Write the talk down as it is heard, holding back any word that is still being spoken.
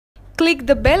Click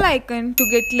the bell icon to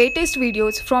get latest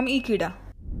videos from Ekeeda.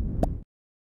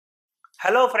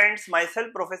 Hello friends, myself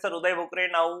Professor Uday Bukre.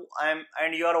 Now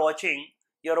and you are watching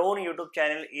your own YouTube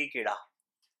channel Ekeeda.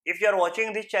 If you are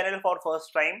watching this channel for first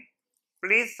time,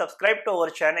 please subscribe to our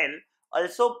channel.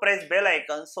 Also press bell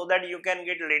icon so that you can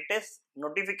get latest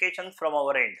notifications from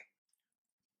our end.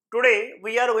 Today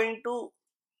we are going to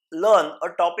learn a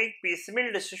topic,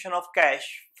 piecemeal distribution of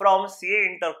cash from CA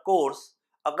Inter course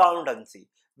accountancy.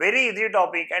 Very easy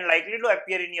topic and likely to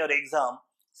appear in your exam.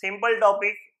 Simple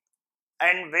topic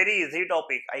and very easy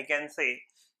topic, I can say,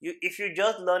 if you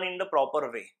just learn in the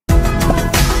proper way.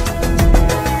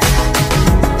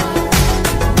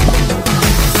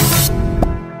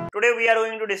 Today we are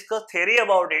going to discuss theory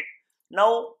about it.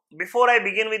 Now before I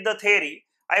begin with the theory,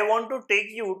 I want to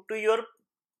take you to your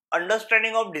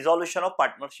understanding of dissolution of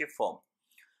partnership firm.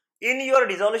 In your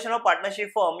dissolution of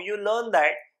partnership firm, you learn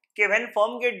that when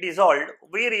firm get dissolved,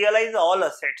 we realize all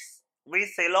assets, we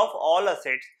sell off all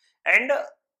assets and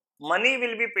money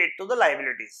will be paid to the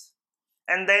liabilities,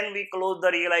 and then we close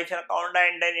the realization account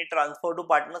and then it transfer to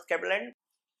partners capital, and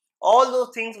all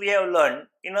those things we have learned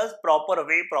in a proper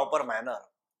way, proper manner.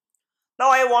 Now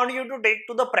I want you to take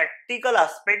to the practical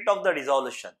aspect of the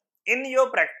dissolution. In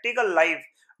your practical life,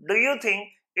 do you think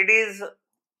it is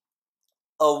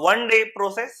a one-day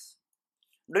process?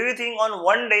 Do you think on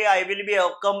one day I will be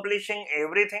accomplishing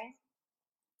everything?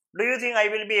 Do you think I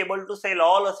will be able to sell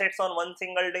all assets on one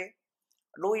single day?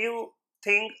 Do you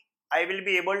think I will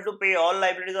be able to pay all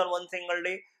liabilities on one single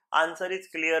day? Answer is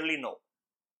clearly no.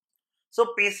 So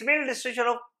piecemeal distribution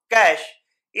of cash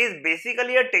is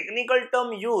basically a technical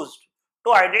term used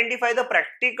to identify the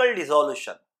practical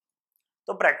dissolution.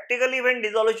 So practically when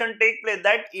dissolution takes place,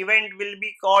 that event will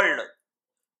be called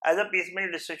as a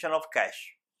piecemeal distribution of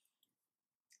cash.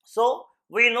 So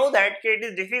we know that it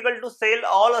is difficult to sell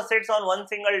all assets on one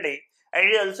single day, and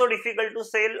it is also difficult to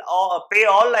sell or pay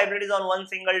all liabilities on one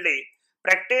single day.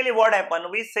 Practically what happens,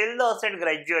 we sell the asset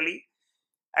gradually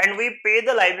and we pay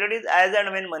the liabilities as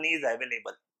and when money is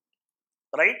available,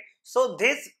 right? So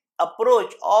this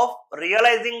approach of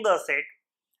realizing the asset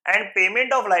and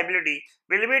payment of liability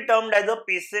will be termed as a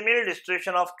piecemeal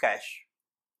distribution of cash.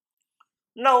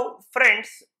 Now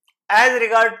friends, as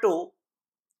regard to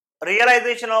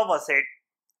realization of asset,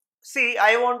 see,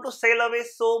 I want to sell away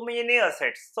so many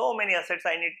assets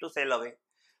I need to sell away.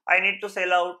 I need to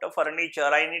sell out furniture,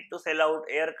 I need to sell out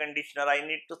air conditioner, I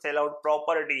need to sell out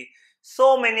property.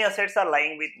 So many assets are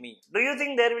lying with me. Do you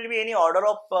think there will be any order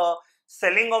of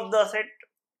selling of the asset?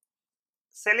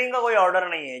 Selling का कोई order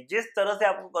नहीं है. जिस तरह से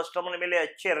आपको customer मिले,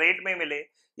 अच्छे रेट में मिले,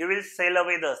 you will sell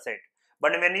away the asset.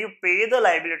 But when you पे द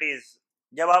लाइबिलिटीज,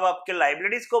 जब आप आपके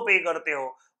लाइबिलिटीज को पे करते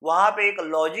हो, वहां पे एक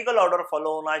लॉजिकल ऑर्डर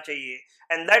फॉलो होना चाहिए,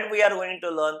 and that we are going to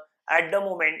learn at the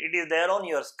moment. It is there on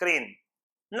your screen.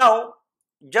 Now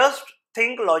just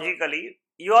think logically.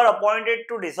 You are appointed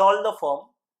to dissolve the firm.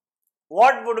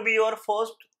 What would be your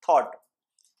first thought?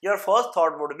 Your first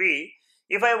thought would be,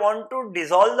 if I want to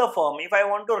dissolve the firm, if I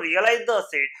want to realize the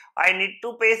asset, I need to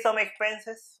pay some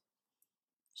expenses.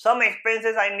 Some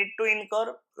expenses I need to incur,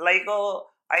 like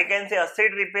I can say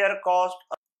asset repair cost,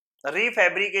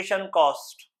 refabrication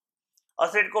cost.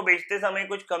 Asset को बेचते समय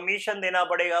कुछ commission देना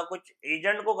पड़ेगा, कुछ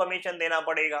agent को commission देना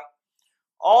पड़ेगा.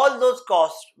 All those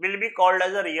costs will be called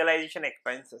as a realization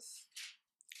expenses.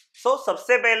 So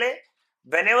सबसे पहले,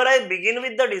 whenever I begin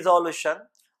with the dissolution,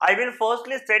 I will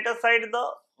firstly set aside the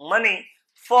money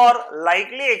for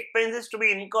likely expenses to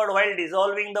be incurred while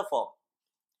dissolving the firm.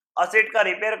 Asset का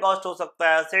repair cost हो सकता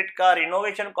है, asset का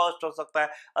renovation cost हो सकता है,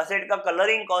 असेट का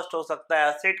कलरिंग कॉस्ट हो सकता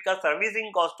है, असेट का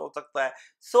सर्विसिंग कॉस्ट हो सकता है.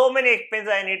 So many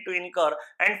expenses I need to incur,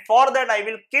 and for that I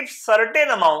will keep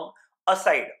certain amount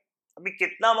aside. अभी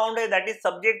कितना अमाउंट है, that is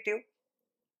subjective,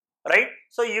 right?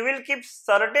 So you will keep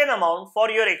certain amount for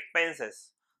your expenses.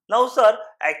 Now sir,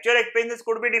 actual expenses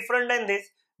could be different than this.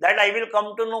 That I will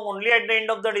come to know only at the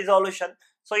end of the dissolution.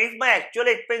 So if my actual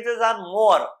expenses are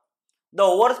more, the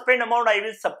overspent amount I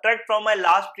will subtract from my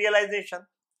last realization.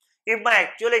 If my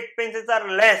actual expenses are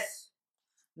less,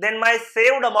 then my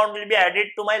saved amount will be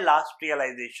added to my last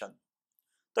realization.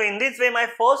 So in this way, my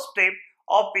first step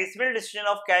of piecemeal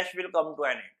distribution of cash will come to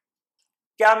an end.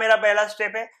 क्या मेरा पहला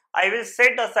step है? I will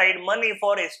set aside money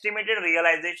for estimated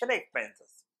realization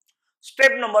expenses.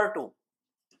 Step number 2.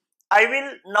 I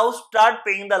will now start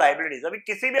paying the liabilities. अभी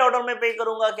किसी भी order में पे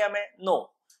करूंगा क्या मैं? No.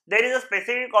 There is a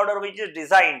specific order which is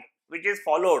designed, which is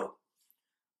followed.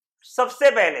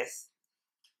 सबसे पहले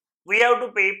we have to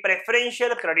pay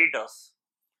preferential creditors.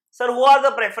 Sir, who are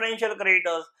the preferential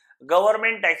creditors?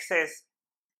 Government taxes,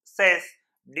 cess,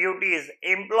 duties,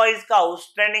 employees का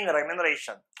outstanding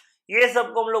remuneration. ये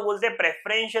सबको हम लोग बोलते हैं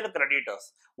preferential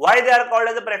creditors. Why they are called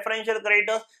as preferential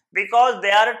creditors? Because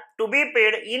they are to be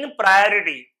paid in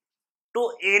priority to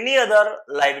any other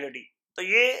liability. तो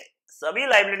ये सभी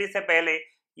लाइबिलिटी से पहले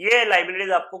ये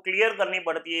लाइबिलिटीज आपको क्लियर करनी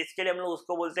पड़ती है, इसके लिए हम लोग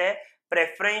उसको बोलते हैं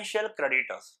preferential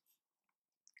creditors.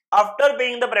 After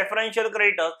paying the preferential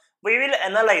creditors we will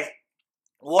analyse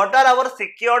what are our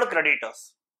secured creditors.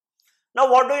 Now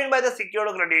what do you mean by the secured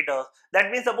creditors? That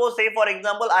means suppose say for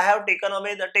example I have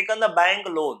taken the bank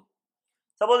loan.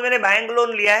 Suppose मैंने bank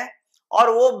loan लिया है और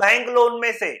वो bank loan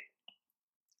में से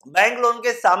bank loan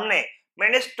के सामने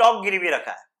मैंने स्टॉक गिरवी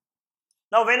रखा है.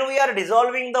 Now when we are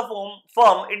dissolving the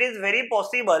firm it is very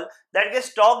possible that the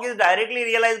stock is directly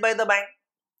realized by the bank.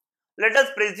 Let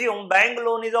us presume bank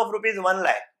loan is of rupees 1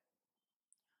 lakh.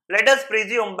 Let us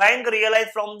presume bank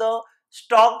realized from the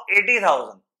stock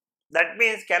 80,000. That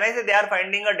means can I say they are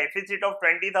finding a deficit of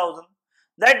 20,000?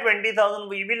 That 20,000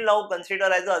 we will now consider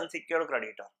as an unsecured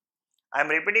creditor. I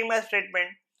am repeating my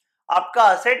statement. आपका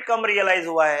asset कम realise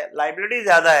हुआ है, liability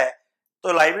ज्यादा है,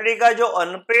 तो liability का जो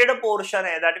unpaid portion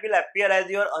है that will appear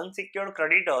as your unsecured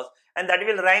creditors and that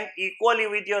will rank equally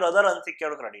with your other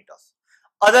unsecured creditors.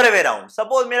 Other way around,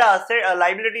 suppose मेरा असेट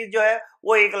लाइबिलिटी जो है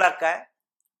वो 1 लाख का है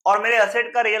और मेरे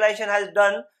असेट का realisation has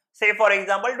done say for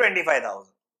example 25,000.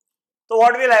 So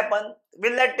what will happen?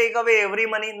 Will that take away every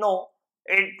money? No.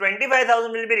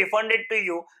 25,000 will be refunded to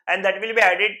you and that will be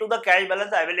added to the cash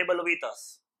balance available with us.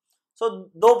 So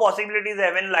though possibilities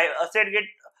have when asset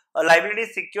get liability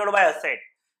secured by asset,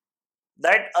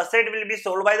 that asset will be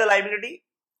sold by the liability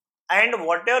and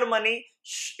whatever money,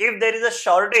 if there is a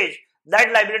shortage,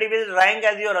 that liability will rank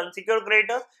as your unsecured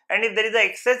creditors, and if there is a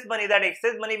excess money, that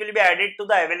excess money will be added to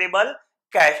the available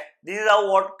cash. This is how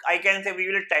what I can say we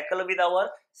will tackle with our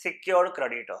secured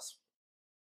creditors.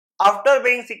 After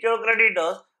paying secured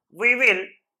creditors, we will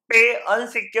pay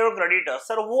unsecured creditors.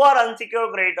 Sir, who are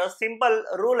unsecured creditors? Simple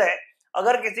rule है,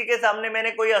 अगर किसी के सामने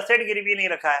मैंने कोई asset गिरवी नहीं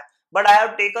रखा है, but I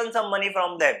have taken some money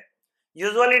from them.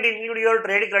 Usually it include your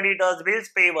trade creditors, bills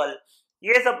payable.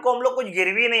 ये सबको हम लोग कुछ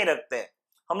गिरवी नहीं रखते हैं,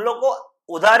 हम लोग को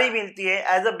उधारी मिलती है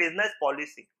as a business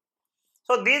policy.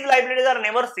 So these liabilities are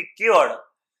never secured.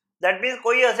 That means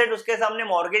कोई asset उसके सामने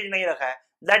mortgage नहीं रखा है.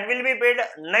 That will be paid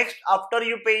next after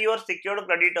you pay your secured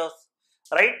creditors,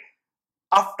 right?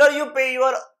 After you pay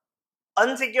your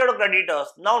unsecured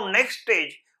creditors, now next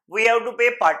stage we have to pay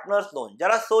partners loan.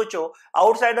 जरा सोचो,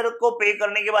 outsider को pay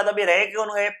करने के बाद अभी रह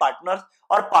कौन गए? Partners.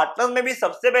 और partners में भी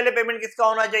सबसे पहले payment किसका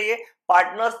होना चाहिए?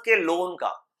 Partners के loan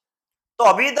का.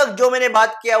 तो अभी तक जो मैंने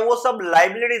बात किया वो सब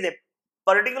liabilities है,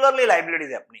 particularly liabilities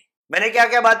है अपनी. मैंने क्या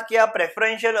क्या बात किया?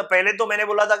 प्रेफरेंशियल, पहले तो मैंने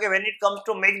बोला था कि when it comes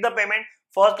to make the payment,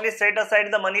 firstly set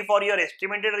aside the money for your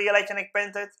estimated realisation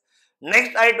expenses.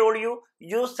 Next I told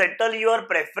you settle your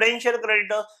preferential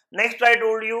creditors. Next I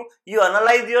told you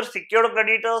analyse your secured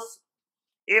creditors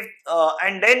if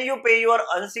and then you pay your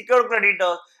unsecured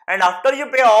creditors, and after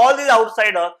you pay all these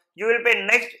outsiders you will pay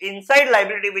next inside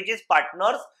liability which is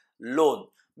partners loan.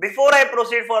 Before I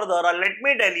proceed further, let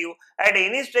me tell you, at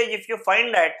any stage if you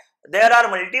find that there are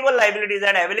multiple liabilities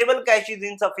and available cash is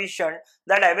insufficient,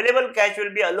 that available cash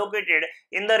will be allocated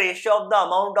in the ratio of the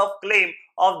amount of claim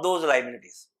of those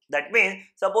liabilities. That means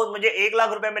suppose मुझे 1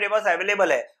 लाख रुपए मेरे पास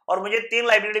available है और मुझे 3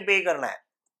 liability पे करना है,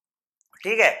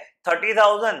 ठीक है,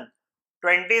 30,000,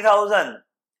 20,000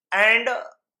 and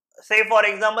say for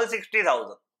example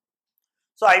 60,000.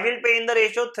 So I will pay in the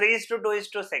ratio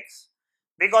 3:2:6.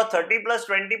 Because 30 plus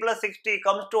 20 plus 60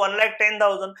 comes to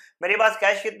 1,10,000. मेरे पास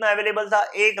कैश कितना अवेलेबल था?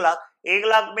 1 लाख. 1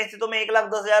 लाख में से तो मैं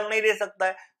 1,10,000 नहीं दे सकता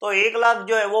है, तो 1 लाख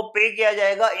जो है वो पे किया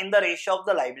जाएगा in the ratio of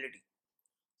the liability.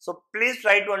 So please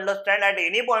try to understand at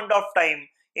any point of time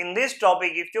in this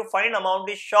topic, if you find amount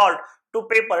is short to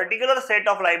pay particular set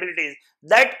of liabilities,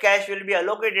 that cash will be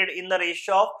allocated in the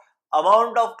ratio of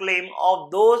amount of claim of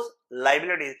those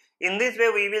liabilities. In this way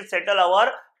we will settle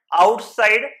our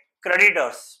outside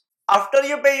creditors. After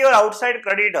you pay your outside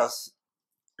creditors,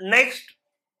 next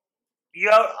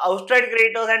your outside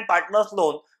creditors and partners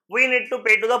loan, we need to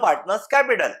pay to the partners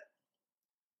capital.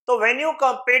 So when you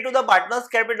pay to the partners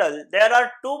capital, there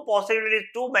are two possibilities,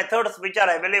 two methods which are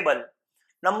available.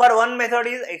 Number one method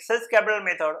is excess capital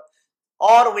method,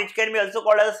 or which can be also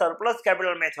called as a surplus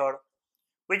capital method,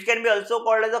 which can be also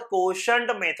called as a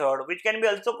quotient method, which can be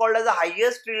also called as a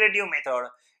highest relative method.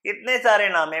 इतने सारे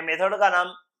नाम है, method का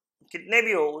नाम कितने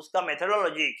भी हो उसका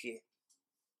मेथोडोलॉजी एक ही है,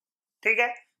 ठीक है.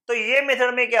 तो ये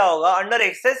मेथड में क्या होगा, under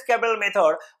access capital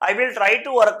method I will try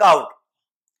to work out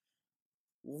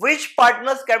which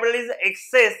partner's capital is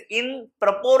excess in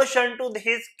proportion to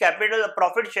his capital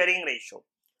profit sharing ratio.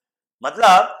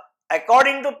 मतलब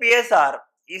according to PSR,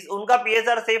 इस उनका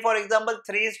PSR say for example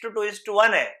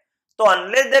 3:2:1 है, तो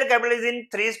unless their capital is in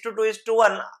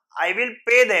 3:2:1, I will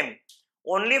pay them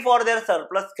only for their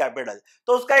surplus capital.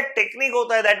 तो उसका एक technique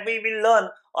होता है that we will learn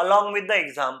along with the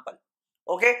example.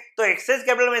 Okay तो एक्सेस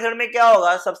कैपिटल मेथड में क्या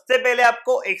होगा, सबसे पहले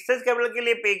आपको एक्सेस कैपिटल के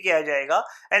लिए पे किया जाएगा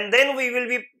and then we will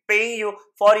be paying you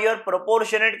for your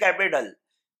proportionate capital.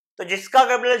 तो जिसका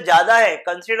कैपिटल ज्यादा है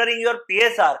considering your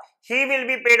PSR, he will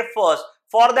be paid first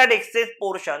for that access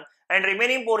portion and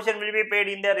remaining portion will be paid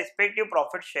in their respective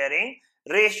profit sharing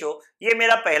ratio. ये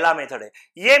मेरा पहला method है.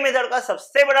 ये method का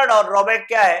सबसे बड़ा ड्रॉबैक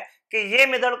क्या है कि ये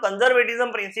मेथड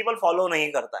कंजर्वेटिज्म प्रिंसिपल फॉलो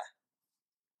नहीं करता है.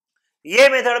 ये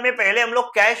मेथड में पहले हम लोग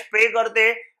कैश पे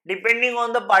करते depending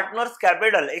on the partners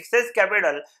capital, access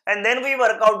capital, and then we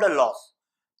work out the loss.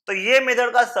 तो ये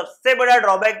मेथड का सबसे बड़ा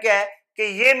ड्रॉबैक क्या है कि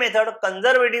ये मेथड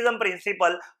कंजर्वेटिज्म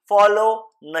प्रिंसिपल फॉलो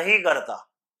नहीं करता.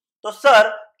 तो सर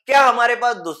क्या हमारे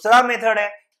पास दूसरा मेथड है,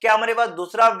 क्या हमारे पास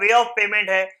दूसरा वे ऑफ पेमेंट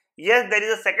है? Yes, there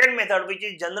is a second method which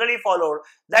is generally followed.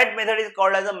 That method is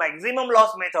called as a maximum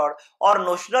loss method or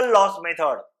notional loss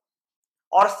method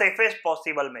or safest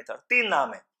possible method. तीन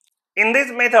नाम है. In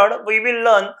this method, we will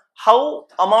learn how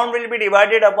amount will be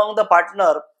divided among the partner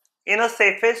in a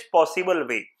safest possible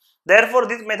way. Therefore,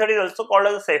 this method is also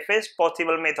called as a safest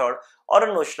possible method or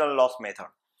a notional loss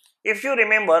method. If you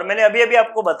remember, मैंने अभी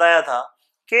आपको बताया था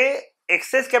कि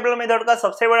access capital method का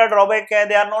सबसे बड़ा drawback क्या है,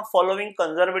 they are not following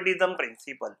conservatism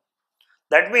principal.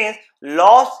 That means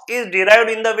loss is derived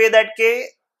in the way that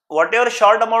whatever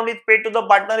short amount is paid to the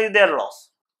partner is their loss.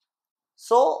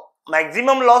 So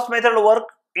maximum loss method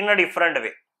work in a different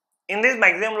way. In this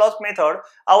maximum loss method,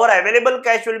 our available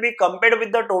cash will be compared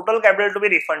with the total capital to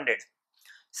be refunded.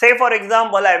 Say for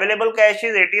example, available cash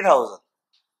is 80,000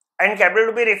 and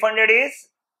capital to be refunded is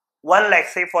 1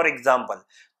 lakh, say for example.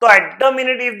 So at the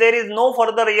minute if there is no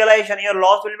further realization, your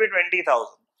loss will be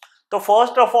 20,000. So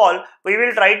first of all, we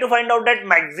will try to find out that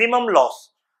maximum loss,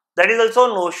 that is also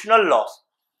notional loss.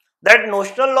 That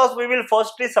notional loss we will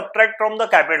firstly subtract from the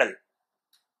capital,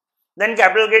 then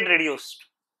capital get reduced.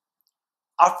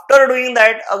 After doing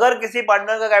that, अगर किसी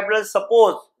partner का capital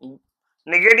suppose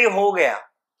negative हो गया,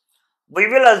 we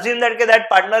will assume that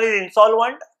partner is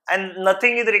insolvent and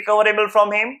nothing is recoverable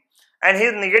from him and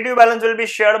his negative balance will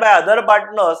be shared by other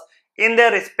partners in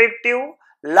their respective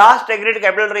last agreed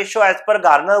capital ratio as per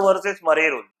Garner versus Murray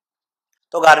rule.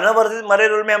 तो Garner versus Murray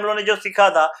rule में हम लोगों ने जो सीखा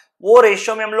था वो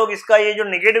ratio में हम लोग इसका ये जो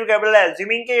नेगेटिव कैपिटल है,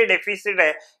 अज्यूमिंग के ये डेफिसिट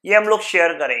है, ये हम लोग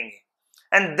शेयर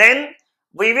करेंगे and then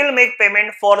we will make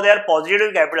payment for their positive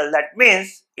capital. That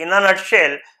means in a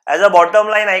nutshell as a bottom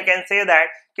line I can say that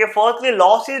कि firstly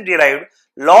loss is derived,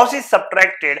 loss is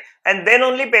subtracted and then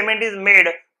only payment is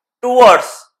made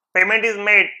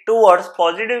towards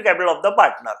positive capital of the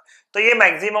partner. तो ये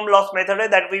maximum loss method है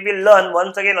that we will learn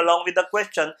once again along with the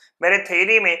question. मेरे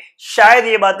theory में शायद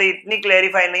ये बातें इतनी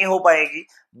clarify नहीं हो पाएगी,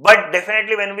 but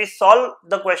definitely when we solve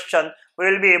the question we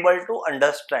will be able to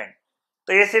understand.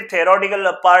 तो ये सिर्फ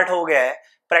थ्योरेटिकल पार्ट हो गया है.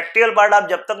 प्रैक्टिकल पार्ट आप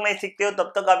जब तक नहीं सीखते हो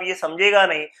तब तक आप ये समझेगा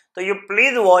नहीं. तो you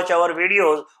please watch our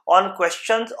videos on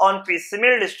questions on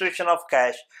पीसमेल distribution of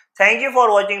cash. Thank you for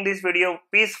watching this video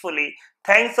peacefully.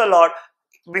 Thanks a lot.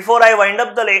 Before I wind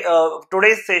up the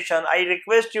today's session, I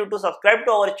request you to subscribe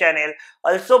to our channel.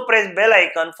 Also press bell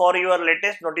icon for your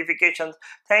latest notifications.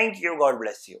 Thank you. God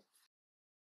bless you.